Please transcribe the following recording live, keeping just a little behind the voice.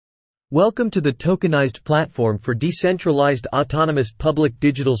Welcome to the Tokenized Platform for Decentralized Autonomous Public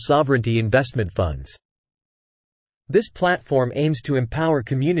Digital Sovereignty Investment Funds. This platform aims to empower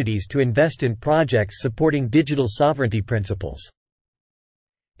communities to invest in projects supporting digital sovereignty principles.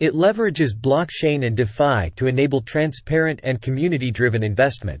 It leverages blockchain and DeFi to enable transparent and community-driven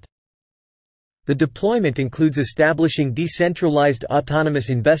investment. The deployment includes establishing decentralized autonomous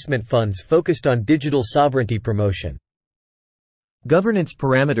investment funds focused on digital sovereignty promotion. Governance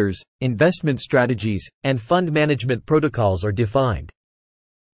parameters, investment strategies, and fund management protocols are defined.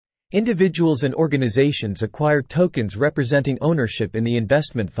 Individuals and organizations acquire tokens representing ownership in the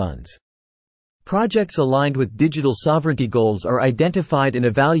investment funds. Projects aligned with digital sovereignty goals are identified and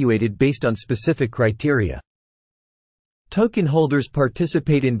evaluated based on specific criteria. Token holders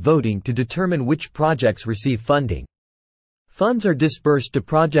participate in voting to determine which projects receive funding. Funds are dispersed to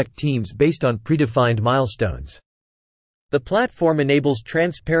project teams based on predefined milestones. The platform enables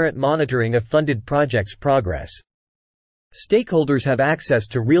transparent monitoring of funded projects' progress. Stakeholders have access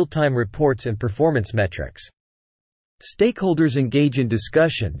to real-time reports and performance metrics. Stakeholders engage in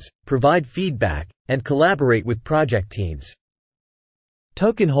discussions, provide feedback, and collaborate with project teams.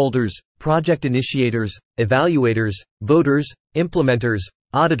 Token holders, project initiators, evaluators, voters, implementers,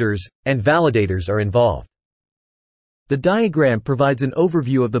 auditors, and validators are involved. The diagram provides an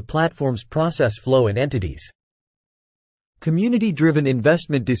overview of the platform's process flow and entities. Community-driven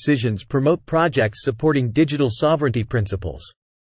investment decisions promote projects supporting digital sovereignty principles.